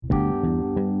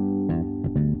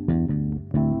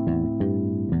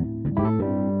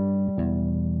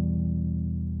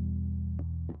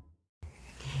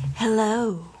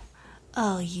Hello,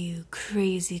 all you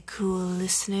crazy cool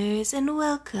listeners, and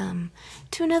welcome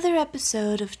to another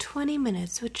episode of 20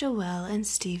 Minutes with Joelle and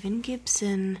Stephen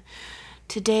Gibson.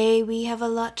 Today we have a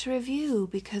lot to review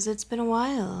because it's been a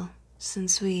while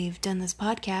since we've done this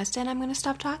podcast, and I'm going to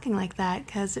stop talking like that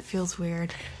because it feels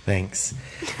weird. Thanks.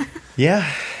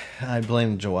 Yeah, I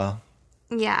blame Joelle.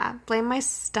 Yeah, blame my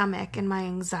stomach and my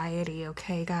anxiety,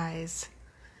 okay, guys?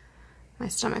 My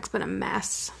stomach's been a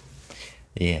mess.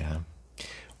 Yeah.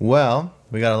 Well,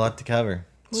 we got a lot to cover.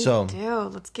 We do.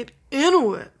 Let's get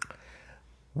into it.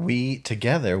 We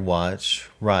together watch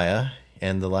Raya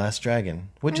and the Last Dragon.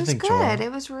 What'd you think, Joelle?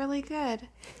 It was really good.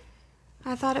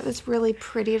 I thought it was really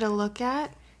pretty to look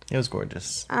at. It was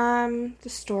gorgeous. The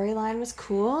storyline was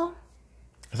cool.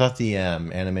 I thought the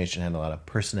animation had a lot of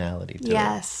personality to it.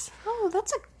 Yes. Oh,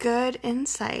 that's a good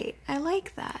insight. I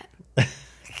like that.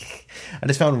 I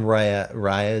just found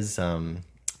Raya's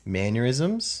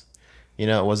mannerisms. You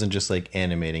know, it wasn't just like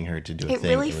animating her to do a thing.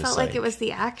 It really felt like it was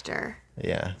the actor.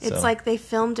 Yeah. It's like they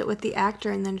filmed it with the actor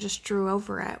and then just drew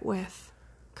over it with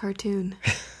cartoon.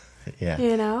 Yeah.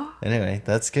 You know? Anyway,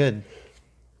 that's good.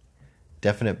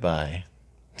 Definite buy.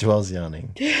 Joelle's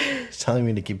yawning. She's telling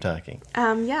me to keep talking.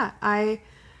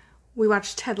 We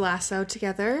watched Ted Lasso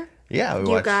together. Yeah, we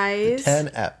watched the 10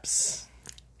 eps.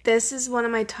 This is one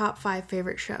of my top 5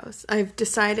 favorite shows. I've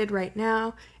decided right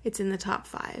now it's in the top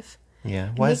 5. Yeah,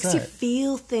 why is that? It makes you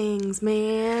feel things,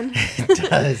 man. It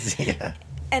does, yeah.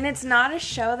 And it's not a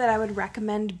show that I would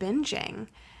recommend binging.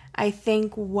 I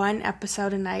think one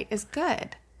episode a night is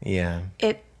good. Yeah.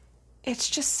 It's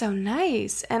just so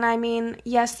nice. And I mean,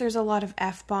 yes, there's a lot of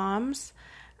F-bombs.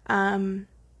 But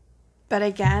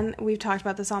again, we've talked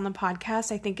about this on the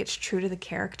podcast. I think it's true to the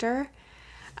character.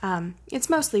 It's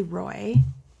mostly Roy,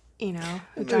 you know,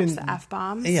 who drops the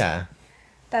F-bombs. Yeah.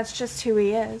 That's just who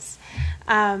he is.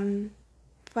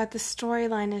 But the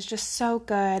storyline is just so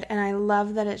good. And I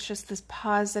love that it's just this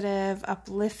positive,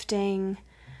 uplifting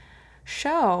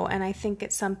show. And I think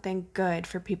it's something good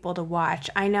for people to watch.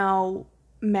 I know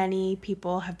many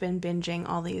people have been binging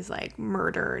all these like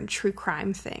murder and true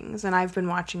crime things, and I've been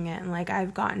watching it, and like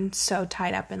I've gotten so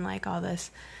tied up in like all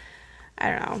this, I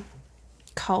don't know,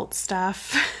 cult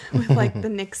stuff with like the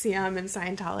NXIVM and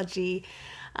Scientology.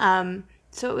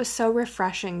 So it was so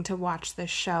refreshing to watch this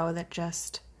show that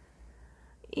just,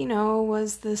 you know,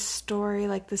 was this story,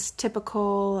 like this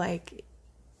typical like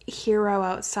hero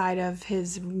outside of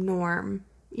his norm,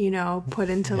 you know, put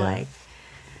into like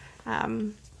a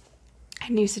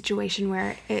new situation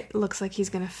where it looks like he's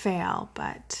going to fail,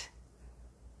 but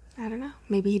I don't know.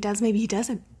 Maybe he does, maybe he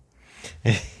doesn't.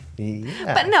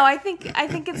 Yeah. But no, I think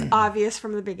it's obvious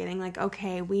from the beginning, like,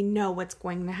 okay, we know what's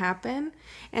going to happen,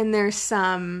 and there's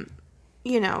some,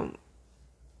 you know,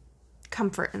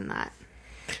 comfort in that.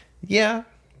 Yeah,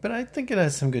 but I think it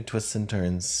has some good twists and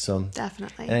turns, so...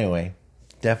 Definitely. Anyway,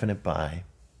 definite buy.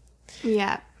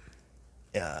 Yeah.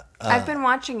 Yeah. I've been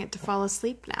watching it to fall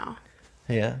asleep now.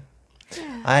 Yeah.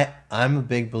 Yeah. I'm a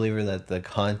big believer that the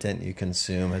content you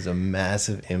consume has a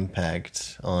massive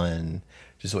impact on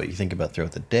just what you think about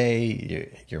throughout the day,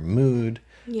 your mood.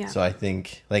 Yeah. So I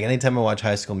think, like, anytime I watch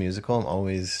High School Musical, I'm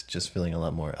always just feeling a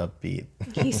lot more upbeat.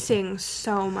 He sings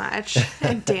so much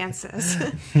and dances.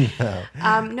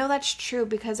 No, that's true,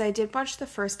 because I did watch the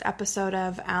first episode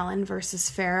of Alan versus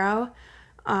Pharaoh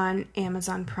on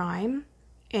Amazon Prime,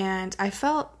 and I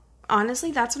felt,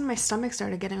 honestly, that's when my stomach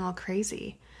started getting all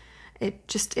crazy.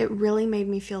 It really made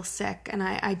me feel sick, and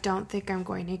I don't think I'm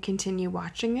going to continue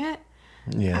watching it.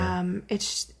 Yeah.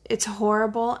 It's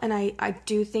horrible, and I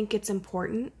do think it's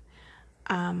important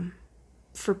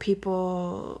for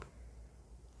people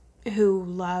who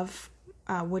love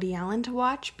Woody Allen to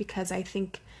watch, because I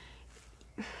think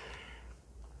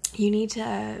you need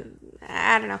to,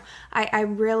 I don't know. I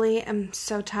really am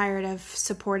so tired of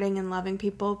supporting and loving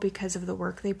people because of the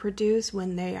work they produce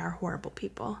when they are horrible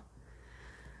people.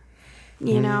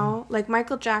 You know, like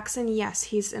Michael Jackson,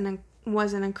 yes,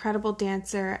 was an incredible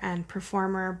dancer and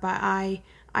performer, but I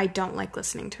don't like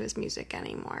listening to his music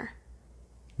anymore.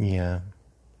 Yeah.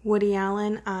 Woody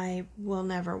Allen, I will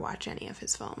never watch any of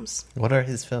his films. What are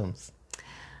his films?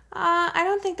 I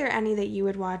don't think there are any that you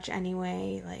would watch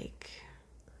anyway. Like,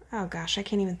 oh gosh, I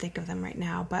can't even think of them right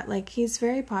now. But like, he's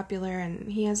very popular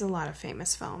and he has a lot of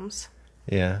famous films.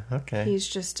 Yeah, okay. He's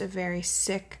just a very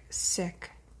sick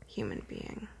human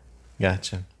being.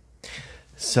 Gotcha.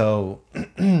 So,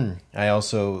 I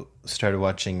also started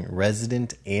watching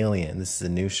Resident Alien. This is a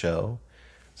new show.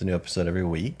 It's a new episode every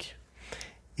week.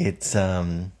 It's,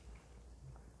 I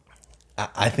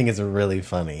think it's really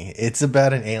funny. It's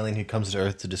about an alien who comes to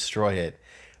Earth to destroy it,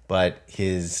 but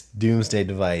his doomsday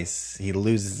device, he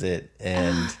loses it,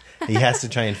 and he has to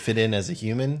try and fit in as a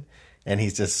human, and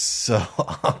he's just so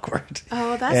awkward.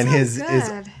 Oh, that's and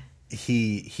good.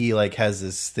 He like has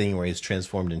this thing where he's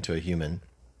transformed into a human,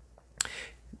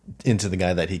 into the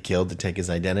guy that he killed to take his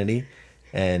identity,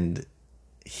 and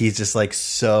he's just like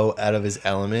so out of his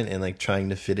element and like trying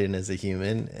to fit in as a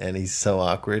human, and he's so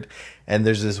awkward. And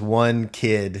there's this one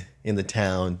kid in the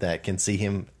town that can see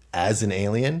him as an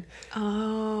alien.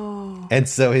 Oh. And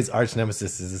so his arch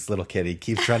nemesis is this little kid. He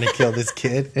keeps trying to kill this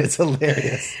kid. It's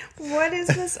hilarious. What is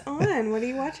this on? What are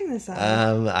you watching this on?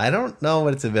 I don't know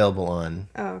what it's available on.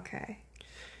 Oh, okay.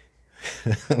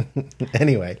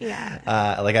 Anyway.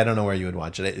 Yeah. Like, I don't know where you would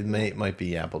watch it. It might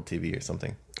be Apple TV or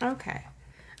something. Okay.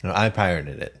 No, I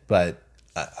pirated it, but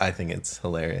I think it's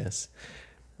hilarious.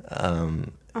 All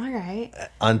right.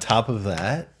 On top of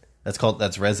that,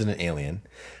 that's Resident Alien.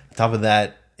 On top of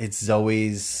that, it's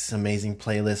Zoe's Amazing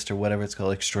Playlist or whatever it's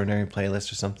called, Extraordinary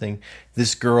Playlist or something.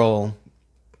 This girl,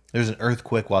 there's an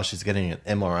earthquake while she's getting an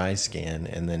MRI scan,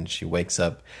 and then she wakes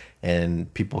up,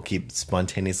 and people keep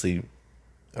spontaneously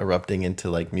erupting into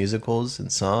like musicals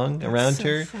and song around so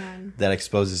her. Fun. That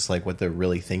exposes like what they're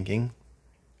really thinking.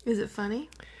 Is it funny?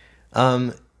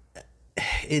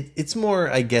 It's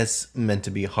more, I guess, meant to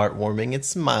be heartwarming.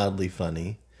 It's mildly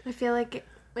funny. I feel like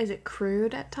is it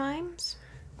crude at times?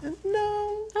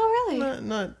 No. Oh,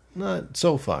 really? Not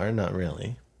so far. Not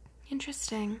really.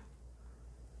 Interesting.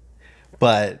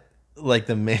 But like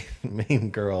the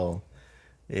main girl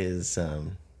is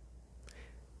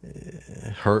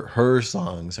her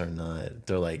songs are not.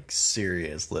 They're like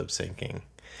serious lip syncing.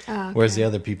 Oh, okay. Whereas the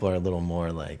other people are a little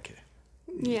more like.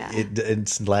 Yeah.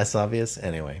 It's less obvious.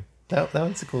 Anyway, that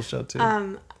one's a cool show too.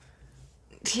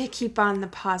 To keep on the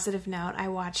positive note, I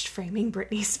watched Framing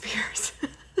Britney Spears.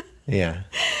 Yeah.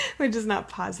 Which is not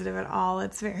positive at all.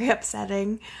 It's very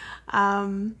upsetting.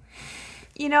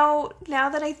 You know, now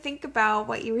that I think about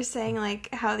what you were saying,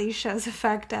 like how these shows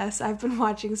affect us, I've been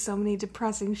watching so many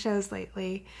depressing shows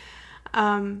lately.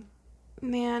 Man,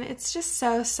 it's just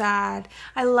so sad.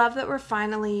 I love that we're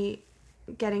finally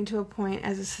getting to a point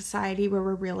as a society where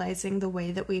we're realizing the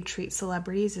way that we treat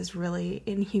celebrities is really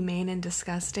inhumane and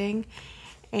disgusting.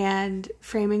 And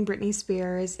Framing Britney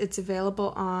Spears, it's available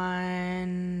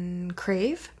on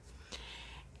Crave.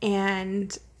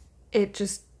 And it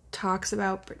just talks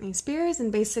about Britney Spears and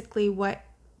basically what,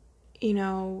 you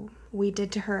know, we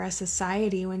did to her as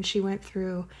society when she went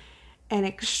through an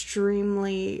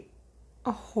extremely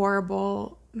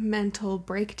horrible mental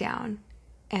breakdown.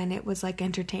 And it was like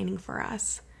entertaining for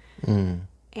us.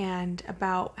 And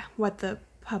about what the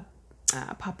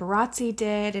paparazzi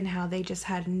did and how they just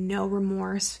had no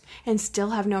remorse and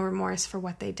still have no remorse for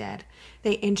what they did.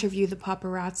 They interview the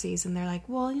paparazzis and they're like,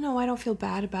 well, you know, I don't feel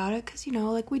bad about it because, you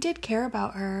know, like we did care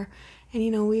about her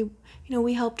and,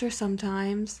 we helped her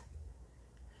sometimes.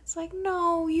 It's like,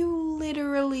 no, you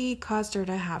literally caused her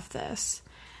to have this.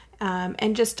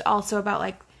 And just also about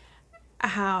like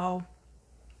how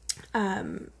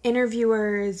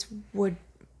interviewers were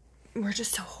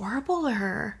just so horrible to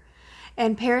her.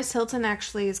 And Paris Hilton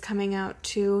actually is coming out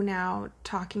too now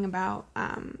talking about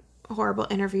horrible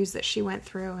interviews that she went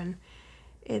through. And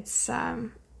it's,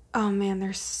 oh man,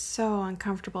 they're so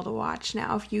uncomfortable to watch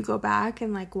now. If you go back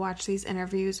and like watch these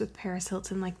interviews with Paris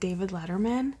Hilton, like David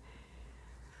Letterman,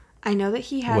 I know that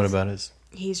he has... What about his?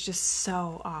 He's just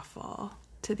so awful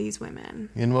to these women.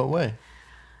 In what way?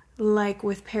 Like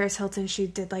with Paris Hilton, she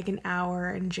did like an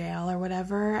hour in jail or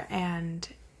whatever, and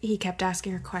he kept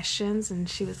asking her questions, and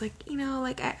she was like, you know,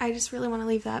 like, I just really want to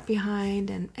leave that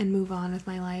behind and move on with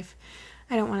my life.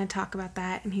 I don't want to talk about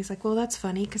that. And he's like, well, that's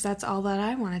funny, because that's all that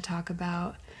I want to talk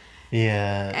about.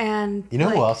 Yeah. And you know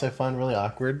who else I find really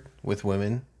awkward with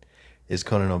women is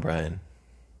Conan O'Brien.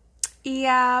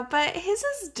 Yeah, but his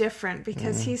is different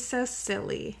because he's so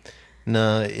silly.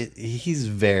 No, he's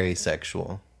very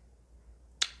sexual.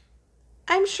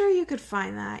 I'm sure you could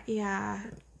find that, yeah.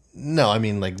 No, I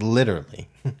mean, like, literally.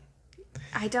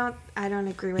 I don't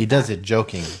agree with that. He does it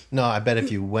joking. No, I bet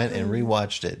if you went and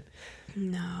rewatched it.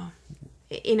 No.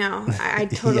 You know, I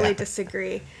totally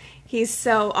disagree. He's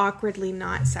so awkwardly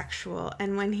not sexual.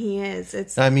 And when he is,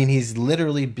 it's... I mean, he's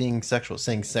literally being sexual,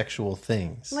 saying sexual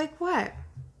things. Like what?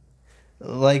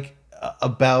 Like,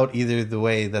 about either the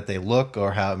way that they look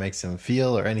or how it makes him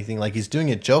feel or anything. Like, he's doing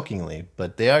it jokingly,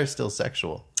 but they are still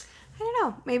sexual. I don't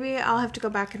know. Maybe I'll have to go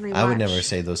back and rewatch. I would never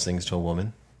say those things to a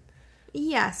woman.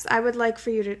 Yes, I would like for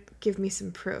you to give me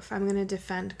some proof. I'm going to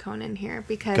defend Conan here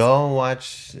because... Go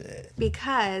watch...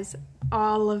 Because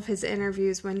all of his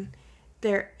interviews when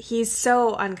he's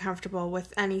so uncomfortable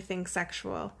with anything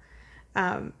sexual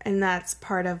And that's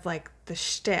part of, like, the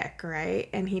shtick, right?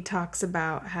 And he talks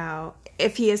about how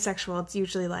if he is sexual, it's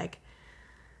usually, like,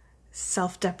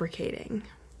 self-deprecating.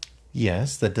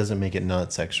 Yes, that doesn't make it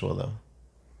not sexual, though.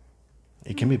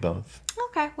 It can be both.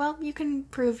 Okay, well, you can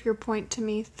prove your point to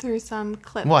me through some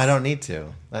clips. Well, I don't need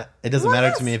to. It doesn't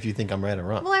matter to me if you think I'm right or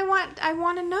wrong. Well, I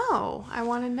want to know. I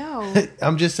want to know.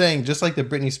 I'm just saying, just like the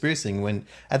Britney Spears thing, when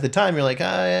at the time you're like, oh,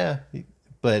 yeah.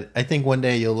 But I think one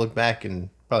day you'll look back and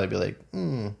probably be like,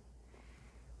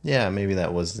 yeah, maybe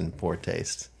that was in poor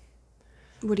taste.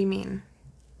 What do you mean?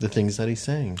 The things that he's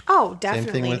saying. Oh,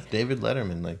 definitely. Same thing with David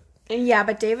Letterman. Like, yeah,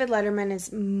 but David Letterman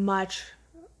is much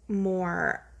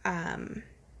more,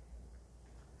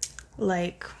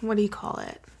 like, what do you call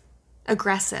it?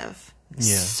 Aggressive.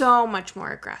 Yeah. So much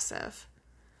more aggressive.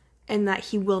 And that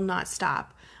he will not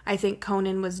stop. I think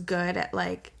Conan was good at,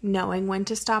 like, knowing when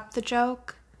to stop the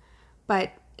joke.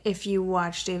 But if you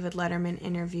watch David Letterman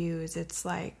interviews, it's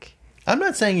like... I'm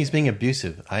not saying he's being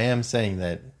abusive. I am saying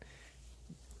that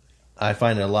I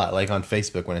find it a lot, like on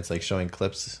Facebook when it's like showing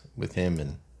clips with him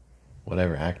and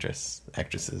whatever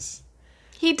actresses.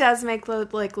 He does make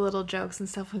like little jokes and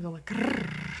stuff like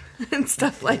and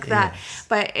stuff like that. Yes.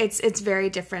 But it's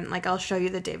very different. Like, I'll show you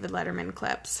the David Letterman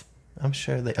clips. I'm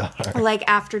sure they are. Like,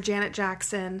 after Janet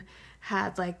Jackson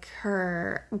had, like,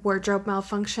 her wardrobe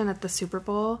malfunction at the Super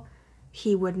Bowl,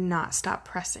 he would not stop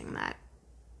pressing that,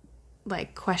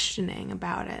 like, questioning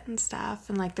about it and stuff.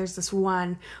 And, like, there's this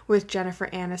one with Jennifer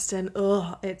Aniston.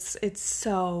 Ugh, it's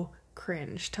so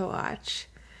cringe to watch.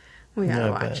 We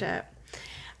gotta watch it.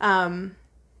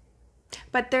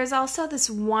 But there's also this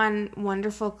one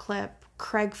wonderful clip,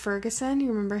 Craig Ferguson. You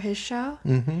remember his show?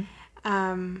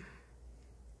 Mm-hmm.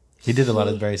 He did a lot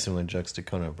of very similar jokes to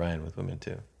Conan O'Brien with women,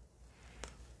 too.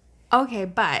 Okay,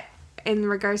 but in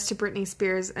regards to Britney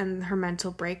Spears and her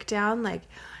mental breakdown, like,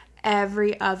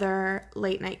 every other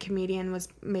late night comedian was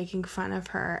making fun of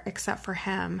her except for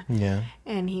him. Yeah.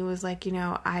 And he was like, you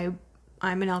know, I'm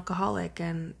an alcoholic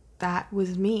and that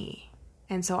was me.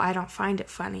 And so I don't find it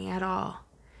funny at all.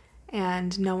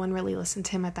 And no one really listened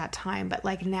to him at that time. But,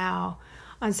 like, now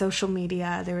on social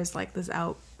media, there was, like, this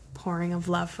outpouring of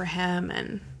love for him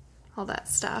and all that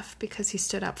stuff because he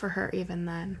stood up for her even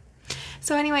then.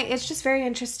 So anyway, it's just very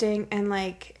interesting. And,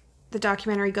 like, the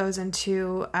documentary goes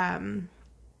into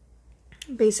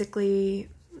basically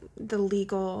the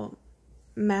legal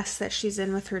mess that she's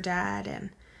in with her dad and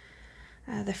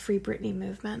the Free Britney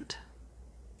movement,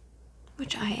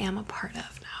 which I am a part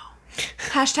of now.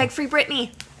 Hashtag Free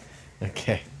Britney.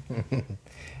 Okay.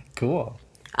 Cool.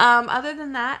 Other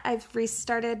than that, I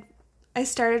started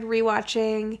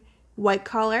rewatching White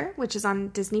Collar, which is on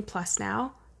Disney Plus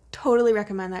now. Totally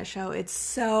recommend that show. It's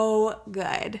so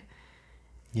good.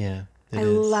 Yeah, I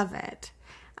love it.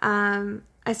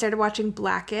 I started watching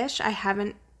Blackish.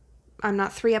 I'm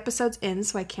not 3 episodes in,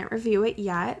 so I can't review it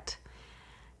yet.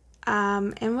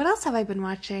 And what else have I been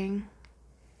watching?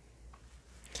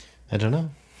 I don't know.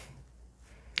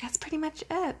 That's pretty much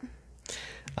it.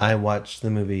 I watched the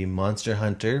movie Monster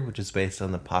Hunter, which is based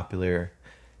on the popular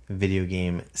video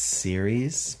game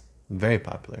series. Very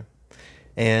popular.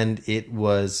 And it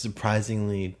was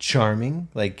surprisingly charming.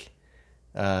 Like,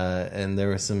 and there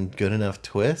were some good enough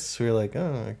twists. We were like,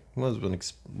 oh, I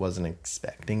wasn't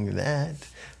expecting that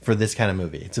for this kind of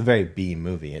movie. It's a very B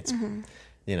movie. It's,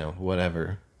 you know,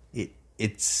 whatever.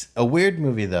 It's a weird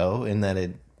movie, though, in that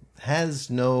it has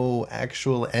no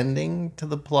actual ending to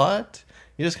the plot.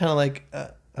 You're just kind of like,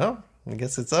 oh, I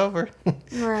guess it's over.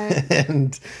 Right.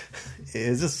 And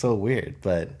it's just so weird.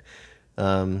 But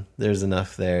there's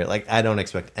enough there. Like, I don't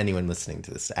expect anyone listening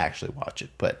to this to actually watch it.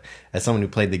 But as someone who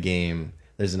played the game,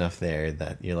 there's enough there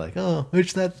that you're like, oh,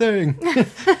 it's that thing.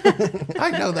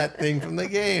 I know that thing from the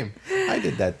game. I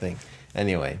did that thing.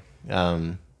 Anyway,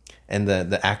 and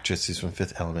the actress who's from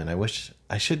Fifth Element,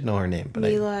 I should know her name. But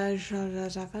Mila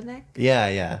Jovovich?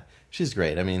 Yeah. She's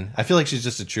great. I mean, I feel like she's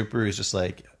just a trooper who's just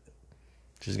like,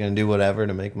 she's going to do whatever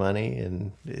to make money.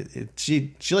 And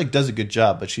she like does a good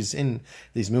job, but she's in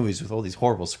these movies with all these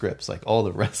horrible scripts, like all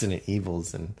the Resident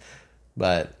Evils.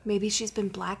 But maybe she's been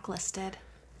blacklisted.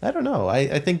 I don't know.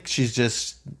 I think she's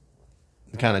just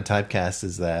kind of typecast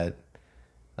as that.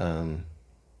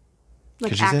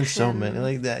 Because she's in so many,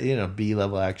 like that, you know,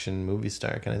 B-level action movie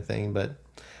star kind of thing. But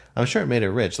I'm sure it made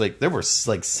her rich. Like, there were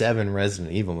like 7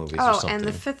 Resident Evil movies or something. Oh, and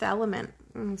The Fifth Element.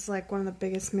 It's like one of the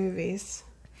biggest movies.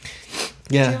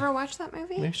 Yeah. Did you ever watch that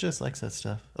movie? Maybe she just likes that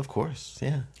stuff. Of course,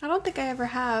 yeah. I don't think I ever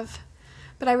have.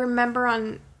 But I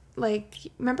remember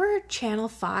remember Channel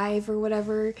 5 or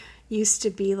whatever used to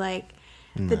be like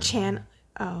the channel.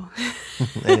 Oh.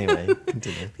 Anyway,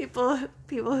 continue. People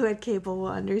who had cable will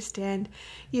understand.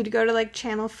 You'd go to like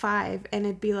channel 5 and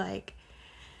it'd be like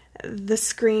the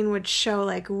screen would show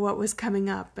like what was coming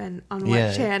up and on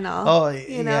what channel. Oh,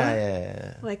 you know?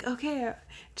 yeah. Like, okay,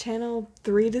 channel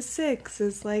 3 to 6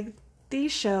 is like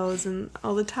these shows and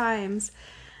all the times.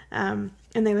 And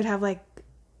they would have like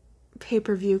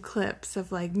pay-per-view clips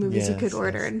of like movies you could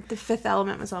order, and The Fifth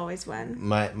Element was always one.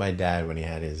 My dad, when he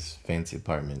had his fancy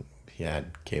apartment, he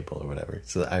had cable or whatever,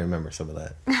 so I remember some of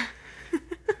that.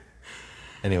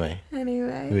 Anyway,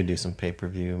 we would do some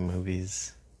pay-per-view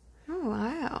movies. Oh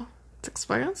wow, it's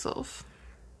expensive.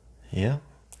 Yeah.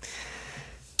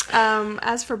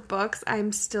 As for books,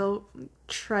 I'm still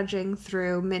trudging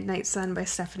through Midnight Sun by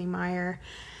Stephanie Meyer.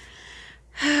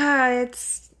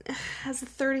 It's, as a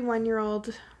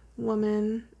 31-year-old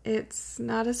woman, it's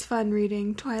not as fun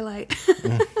reading Twilight.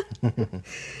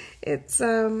 It's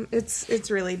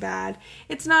really bad.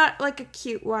 It's not like a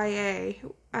cute YA.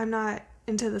 I'm not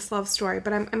into this love story,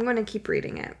 but I'm going to keep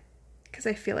reading it because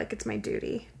I feel like it's my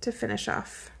duty to finish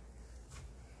off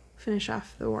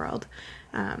the world.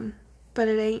 But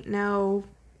it ain't no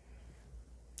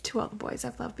To All the Boys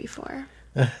I've Loved Before.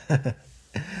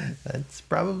 That's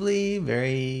probably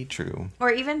very true. Or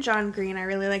even John Green. I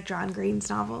really like John Green's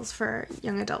novels for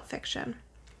young adult fiction.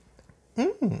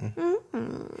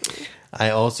 I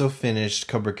also finished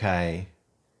Cobra Kai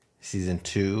season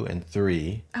 2 and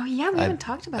 3. Oh yeah, we haven't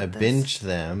talked about this. I binged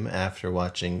them after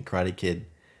watching Karate Kid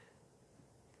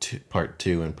part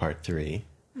 2 and part 3.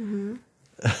 Mm-hmm.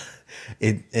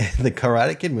 The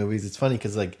Karate Kid movies, it's funny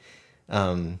because like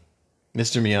Mr.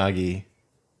 Miyagi,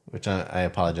 which I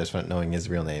apologize for not knowing his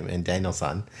real name, and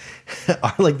Daniel-san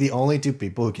are like the only two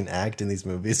people who can act in these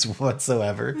movies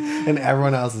whatsoever. And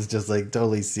everyone else is just like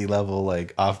totally C-level,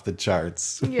 like off the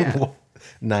charts. Yeah.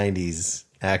 90s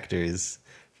actors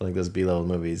for like those B-level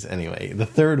movies. Anyway, the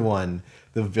third one,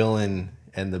 the villain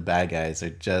and the bad guys are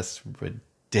just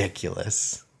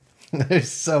ridiculous. They're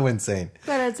so insane.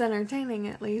 But it's entertaining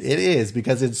at least. It is,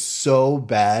 because it's so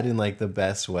bad in like the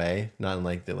best way. Not in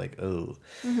like the like, oh.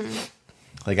 Mm-hmm.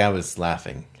 Like, I was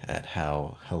laughing at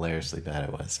how hilariously bad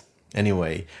it was.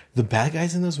 Anyway, the bad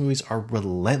guys in those movies are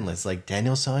relentless. Like,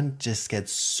 Daniel-san just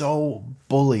gets so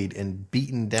bullied and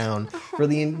beaten down for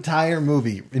the entire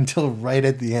movie until right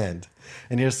at the end.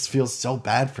 And you just feel so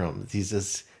bad for him. He's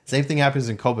just... Same thing happens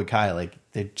in Cobra Kai. Like,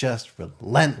 they're just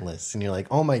relentless. And you're like,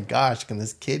 oh my gosh, can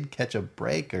this kid catch a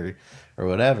break or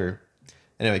whatever?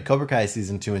 Anyway, Cobra Kai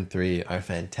season 2 and 3 are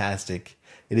fantastic.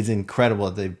 It is incredible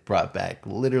that they've brought back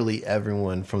literally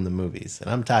everyone from the movies. And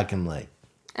I'm talking like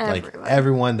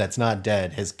everyone that's not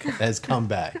dead has come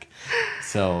back.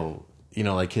 So, you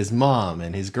know, like his mom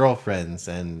and his girlfriends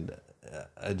and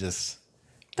just...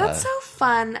 That's so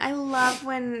fun. I love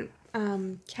when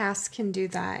casts can do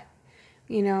that.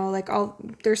 You know, like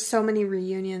there's so many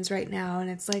reunions right now, and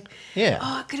it's like,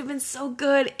 oh, it could have been so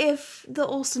good if the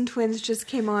Olsen twins just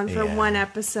came on for one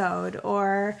episode,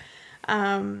 or...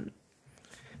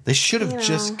 They should have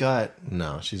just got...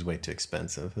 No, she's way too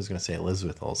expensive. I was going to say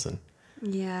Elizabeth Olsen.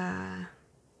 Yeah.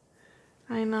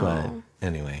 I know. But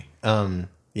anyway.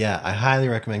 Yeah, I highly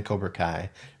recommend Cobra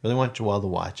Kai. Really want you all to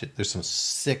watch it. There's some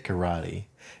sick karate.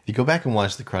 If you go back and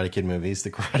watch the Karate Kid movies, the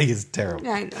karate is terrible.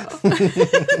 I know.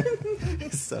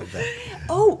 It's so bad.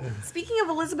 Oh, speaking of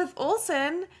Elizabeth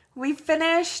Olsen, we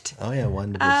finished... Oh, yeah,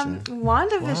 WandaVision.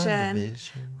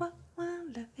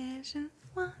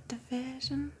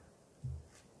 WandaVision.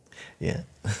 Yeah.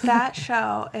 That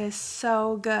show is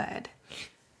so good.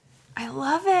 I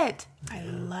love it.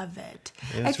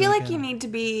 I feel like you need to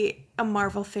be a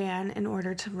Marvel fan in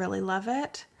order to really love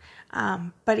it.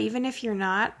 But even if you're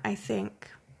not, I think,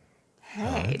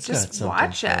 hey, just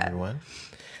watch it. Everyone.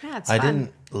 Yeah, it's fun. I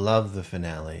didn't love the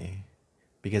finale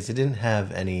because it didn't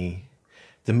have any...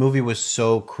 The movie was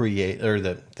so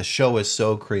the show was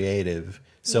so creative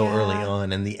so early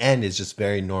on, and the end is just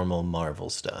very normal Marvel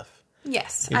stuff.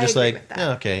 Yes, You're just I agree like, with that.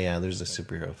 oh, okay, yeah, there's a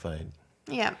superhero fight.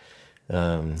 Yeah.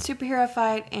 Superhero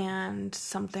fight and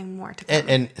something more to come.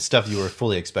 And stuff you were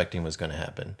fully expecting was going to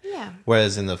happen. Yeah.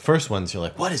 Whereas in the first ones, you're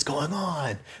like, what is going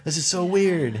on? This is so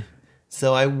weird.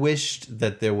 So I wished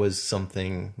that there was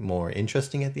something more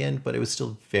interesting at the end, but it was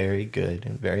still very good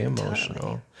and very emotional.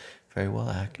 Totally. Very well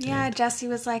acted. Yeah, Jesse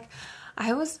was like... I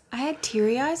had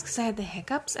teary eyes because I had the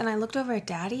hiccups, and I looked over at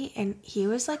Daddy, and he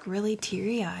was like really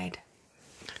teary-eyed.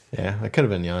 Yeah, I could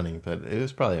have been yawning, but it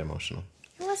was probably emotional.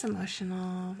 It was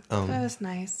emotional. It was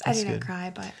nice. I didn't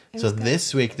cry, but it was good.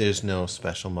 This week there's no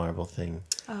special Marvel thing.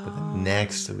 Oh. But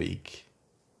next week...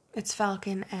 It's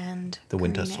Falcon and the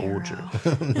Winter Soldier.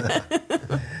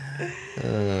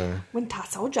 Winter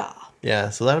Soldier. Yeah,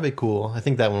 so that'll be cool. I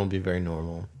think that one will be very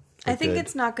normal. I think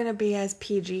it's not going to be as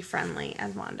PG friendly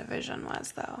as WandaVision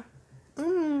was, though.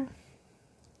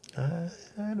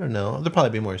 I don't know. There'll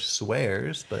probably be more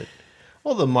swears, but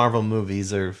all the Marvel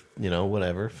movies are,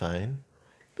 whatever, fine.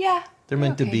 Yeah. They're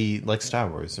meant to be, like Star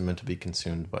Wars, they're meant to be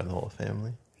consumed by the whole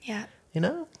family. Yeah.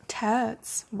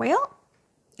 Totes. Well,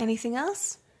 anything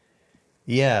else?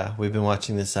 Yeah, we've been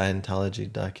watching the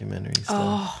Scientology documentary stuff.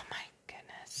 Oh, my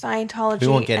goodness. Scientology We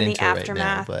won't get and into the it right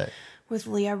aftermath now, but... with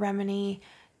Leah Remini.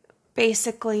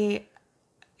 Basically,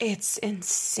 it's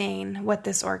insane what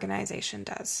this organization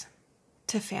does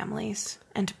to families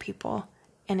and to people,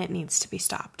 and it needs to be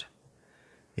stopped.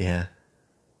 Yeah.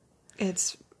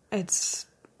 It's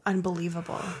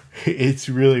unbelievable. It's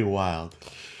really wild.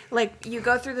 Like, you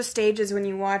go through the stages when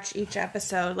you watch each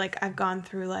episode. Like, I've gone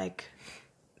through, like,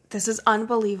 this is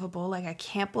unbelievable. Like, I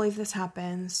can't believe this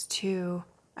happens, to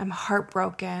I'm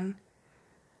heartbroken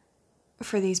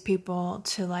for these people,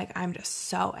 to, like, I'm just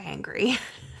so angry.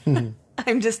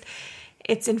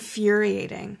 It's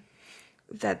infuriating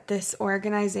that this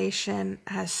organization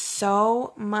has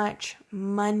so much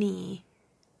money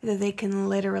that they can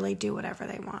literally do whatever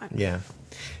they want. Yeah.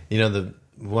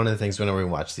 One of the things whenever we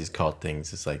watch these cult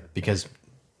things is like, because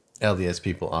LDS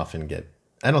people often get,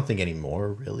 I don't think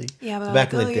anymore, really. Yeah, but so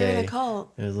back in the you're day, in a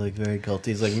cult. it was like very culty.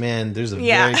 It's like, man, there's a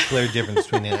very clear difference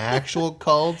between an actual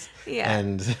cult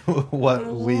and what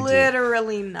we do.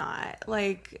 Literally not.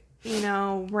 Like,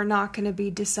 we're not going to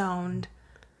be disowned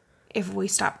if we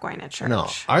stop going to church. No,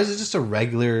 ours is just a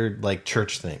regular, like,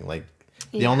 church thing. Like,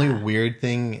 the only weird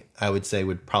thing I would say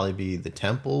would probably be the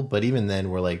temple, but even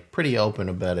then we're, like, pretty open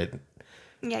about it.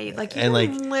 Yeah, you can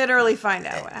literally find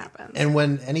out what happens. And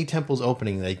when any temple's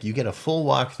opening, like, you get a full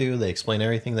walkthrough, they explain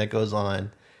everything that goes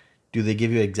on. Do they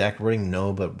give you exact wording?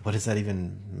 No, but what does that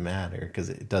even matter? Because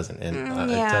it doesn't. And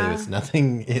I tell you, it's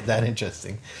nothing that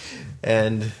interesting.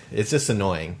 And it's just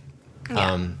annoying.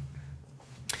 Yeah.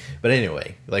 But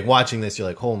anyway, like, watching this, you're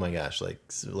like, oh my gosh,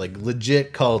 like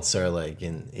legit cults are, like,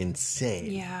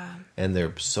 insane. Yeah. And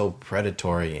they're so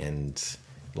predatory and,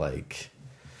 like...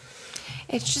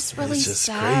 It's just really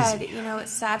sad. Crazy.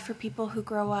 It's sad for people who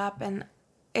grow up, and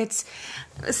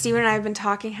Steven and I have been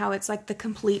talking how it's like the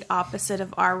complete opposite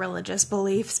of our religious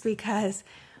beliefs, because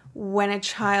when a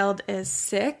child is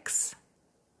 6,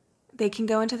 they can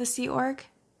go into the Sea Org.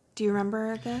 Do you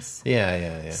remember this?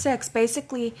 Yeah. 6.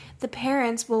 Basically, the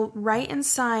parents will write and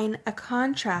sign a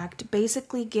contract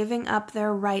basically giving up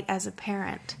their right as a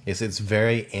parent. Yes, it's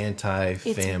very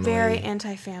anti-family. It's very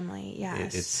anti-family,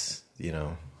 yes. It's,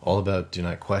 all about do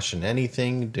not question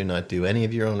anything, do not do any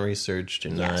of your own research, do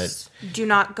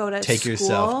not go to take school.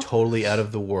 Yourself totally out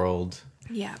of the world.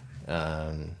 Yeah.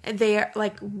 They are,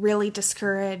 like, really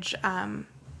discourage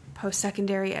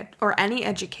post-secondary or any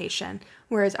education,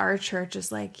 whereas our church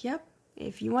is like, yep,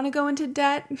 if you want to go into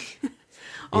debt,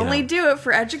 only do it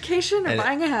for education or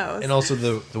buying a house. And also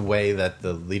the way that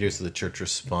the leaders of the church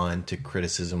respond to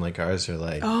criticism like ours are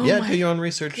like, do your own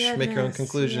research, make your own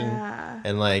conclusion. Yeah.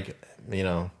 And, like,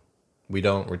 we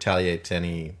don't retaliate to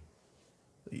any,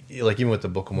 like, even with the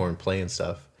Book of Mormon play and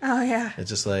stuff. Oh, yeah. It's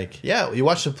just like, you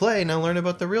watch the play, now learn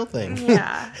about the real thing.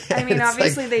 Yeah. I mean,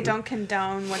 obviously they don't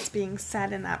condone what's being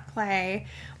said in that play,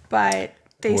 but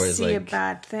they see a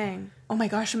bad thing. Oh my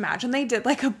gosh, imagine they did,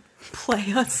 like, a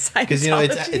play on Scientology.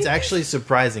 Because, it's actually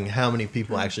surprising how many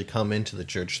people actually come into the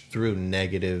church through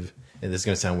negative, and this is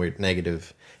going to sound weird,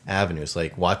 negative avenues,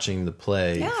 like watching the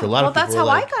play. Yeah, for a lot of people, that's how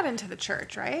I got into the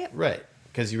church, right? Right.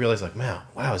 Because you realize, like,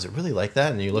 wow, is it really like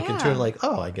that? And you look into it like,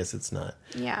 oh, I guess it's not.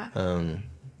 Yeah.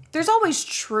 There's always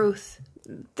truth.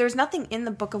 There's nothing in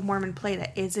the Book of Mormon play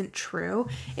that isn't true.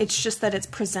 It's just that it's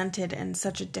presented in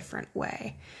such a different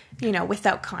way,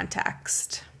 without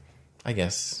context. I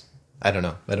guess. I don't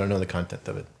know. I don't know the content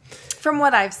of it. From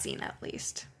what I've seen, at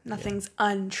least. Nothing's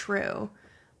untrue,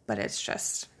 but it's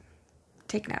just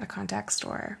taken out of context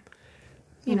or,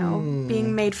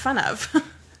 being made fun of.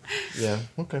 Yeah,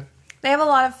 okay. They have a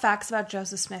lot of facts about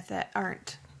Joseph Smith that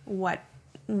aren't what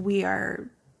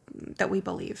that we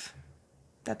believe.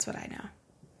 That's what I know.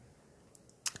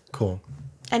 Cool.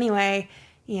 Anyway,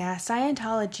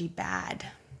 Scientology bad.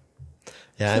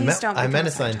 Yeah, I met a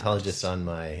Scientologist on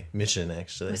my mission,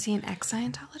 actually. Was he an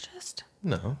ex-Scientologist?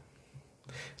 No.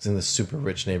 He's in this super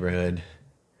rich neighborhood.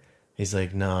 He's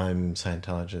like, no, I'm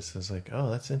Scientologist. I was like,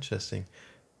 oh, that's interesting.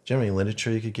 Do you have any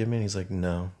literature you could give me? And he's like,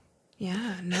 no.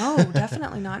 Yeah, no,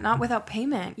 definitely not. Not without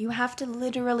payment. You have to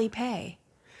literally pay.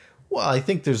 Well, I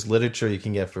think there's literature you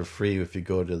can get for free if you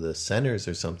go to the centers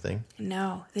or something.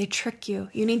 No, they trick you.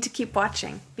 You need to keep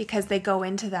watching because they go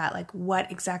into that, like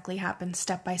what exactly happened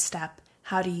step by step,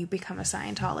 how do you become a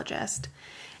Scientologist.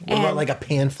 What about like a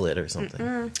pamphlet or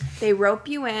something? They rope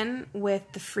you in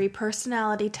with the free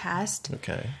personality test.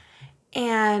 Okay.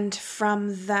 And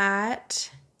from that,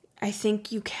 I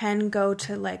think you can go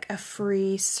to like a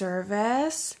free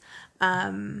service.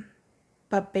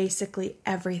 But basically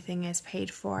everything is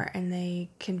paid for, and they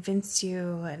convince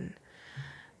you, and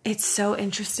it's so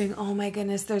interesting. Oh my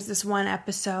goodness. There's this one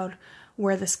episode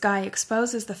where this guy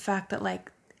exposes the fact that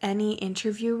like any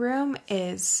interview room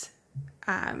is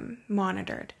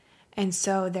monitored. And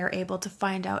so they're able to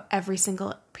find out every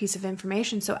single piece of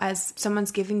information. So as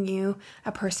someone's giving you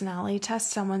a personality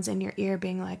test, someone's in your ear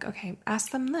being like, okay,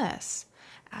 ask them this,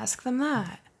 ask them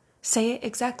that, say it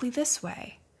exactly this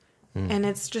way. And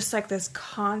it's just like this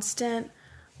constant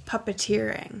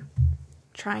puppeteering,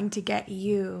 trying to get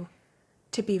you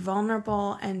to be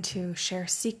vulnerable and to share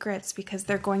secrets because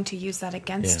they're going to use that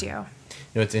against you. You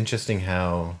know, it's interesting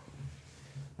how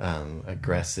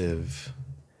aggressive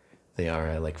they are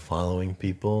at like following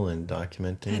people and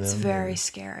documenting them. It's very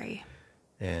scary.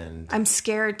 And I'm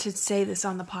scared to say this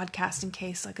on the podcast in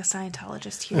case like a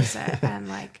Scientologist hears it. And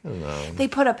like they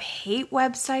put up hate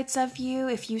websites of you.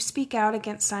 If you speak out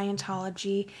against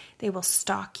Scientology, they will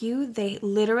stalk you. They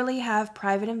literally have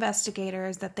private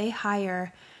investigators that they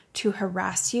hire to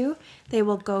harass you. They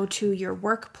will go to your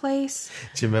workplace.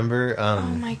 Do you remember? Oh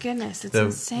my goodness, it's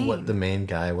insane. What the main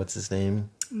guy? What's his name?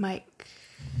 Mike.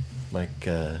 Mike.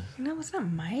 No, it's not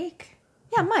Mike.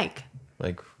 Yeah, Mike.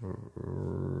 Like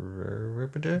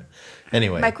Rippiter?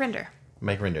 Anyway. Mike Rinder.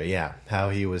 Mike Rinder, yeah.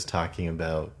 How he was talking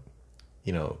about,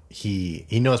 you know, he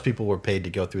knows people were paid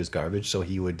to go through his garbage, so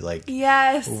he would like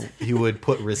he would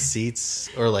put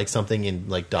receipts or like something in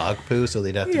like dog poo, so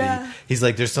they'd have to be he's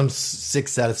like, there's some sick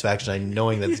satisfaction in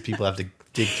knowing that these people have to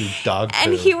dig through dog poo.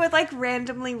 And he would like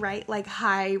randomly write like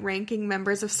high ranking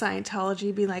members of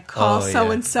Scientology, be like, call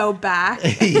so and so back.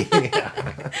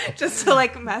 Just to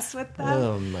like mess with them.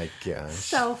 Oh my gosh.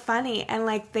 So funny. And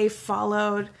like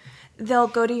they'll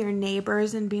go to your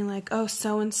neighbors and be like, oh,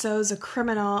 so and so's a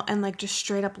criminal, and like just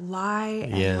straight up lie.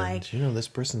 And like, do you know this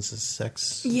person's a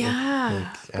sex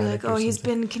like oh, he's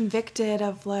been convicted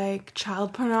of like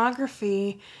child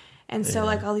pornography. And so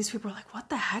like all these people are like, what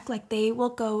the heck? Like they will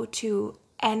go to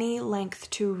any length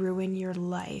to ruin your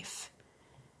life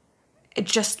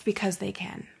just because they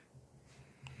can.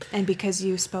 And because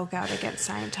you spoke out against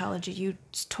Scientology, you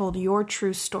told your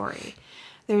true story.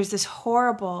 There's this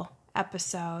horrible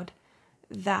episode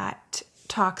that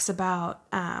talks about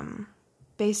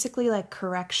basically like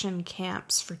correction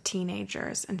camps for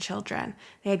teenagers and children.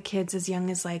 They had kids as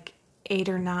young as like 8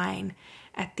 or 9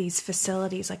 at these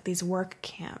facilities, like these work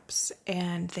camps,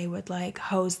 and they would like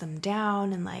hose them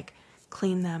down and like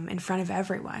clean them in front of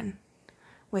everyone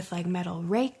with like metal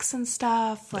rakes and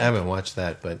stuff. Like, I haven't watched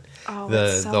that, but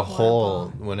the hole,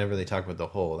 whenever they talk about the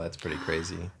hole, that's pretty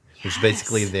crazy. Which is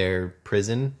basically their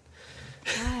prison.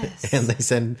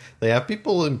 Yes. And they have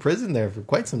people in prison there for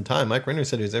quite some time. Mike Renner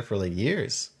said he was there for like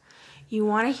years. You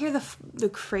want to hear the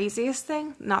craziest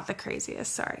thing? Not the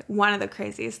craziest, sorry. One of the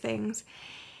craziest things.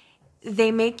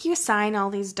 They make you sign all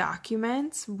these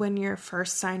documents when you're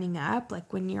first signing up,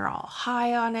 like when you're all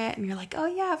high on it and you're like, oh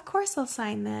yeah, of course I'll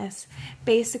sign this.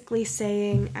 Basically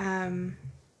saying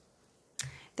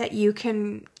that you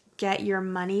can get your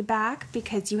money back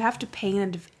because you have to pay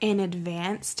in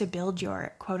advance to build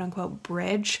your quote unquote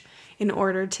bridge in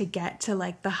order to get to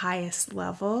like the highest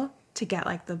level, to get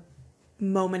like the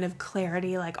moment of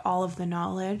clarity, like all of the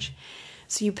knowledge.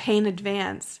 So you pay in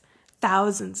advance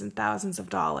thousands and thousands of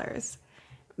dollars,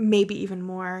 maybe even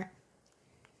more.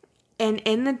 And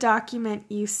in the document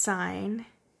you sign,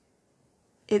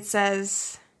 it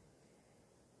says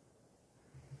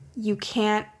you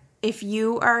can't, if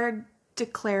you are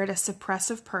declared a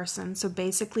suppressive person, so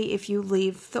basically if you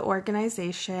leave the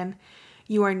organization,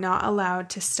 you are not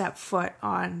allowed to step foot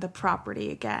on the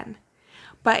property again.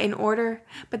 But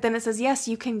then it says, yes,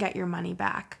 you can get your money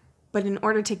back. But in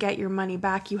order to get your money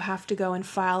back, you have to go and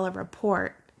file a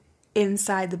report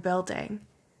inside the building.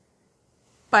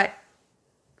 But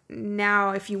now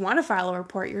if you want to file a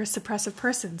report, you're a suppressive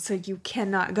person, so you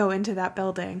cannot go into that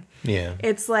building. Yeah.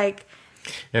 It's like...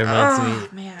 It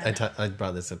reminds me, man. I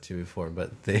brought this up to you before,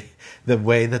 but the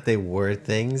way that they word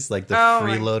things, like the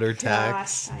freeloader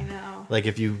tax. I know. Like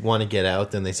if you want to get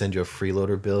out, then they send you a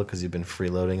freeloader bill because you've been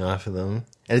freeloading off of them.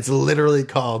 And it's literally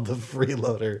called the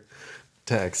freeloader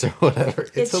tax or whatever.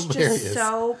 It's hilarious. Just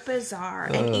so bizarre.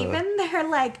 And even their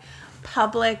like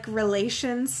public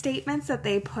relations statements that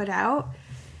they put out.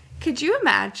 Could you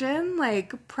imagine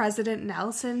like President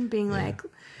Nelson being like,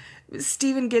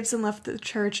 Stephen Gibson left the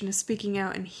church and is speaking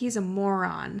out, and he's a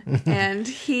moron. And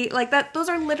he, like, that, those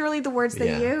are literally the words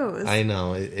they use. I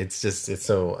know. It's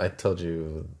so, I told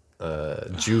you,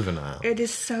 juvenile. It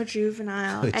is so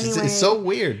juvenile. Anyway. It's so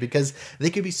weird because they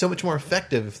could be so much more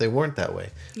effective if they weren't that way.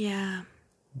 Yeah.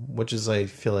 Which is, I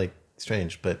feel like,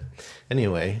 strange. But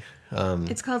anyway.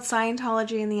 It's called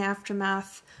Scientology in the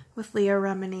Aftermath with Leah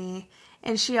Remini.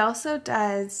 And she also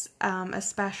does a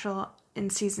special in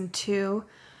season 2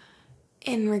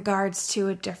 in regards to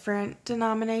a different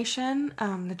denomination,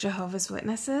 the Jehovah's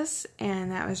Witnesses.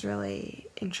 And that was really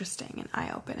interesting and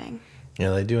eye-opening.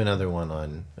 Yeah, they do another one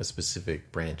on a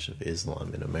specific branch of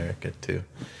Islam in America, too.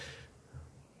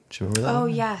 Do you remember that? Oh,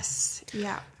 one? yes.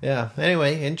 Yeah. Yeah.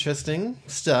 Anyway, interesting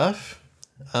stuff.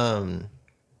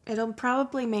 It'll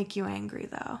probably make you angry,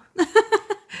 though.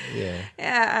 Yeah.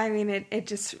 Yeah, I mean,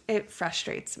 it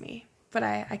frustrates me. But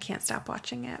I can't stop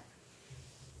watching it.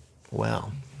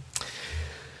 Well.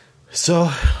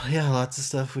 So, yeah, lots of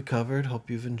stuff we covered. Hope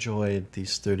you've enjoyed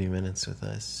these 30 minutes with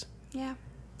us. Yeah.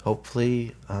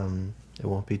 Hopefully, it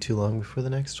won't be too long before the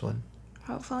next one.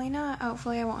 Hopefully not.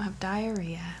 Hopefully I won't have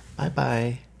diarrhea.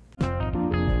 Bye-bye.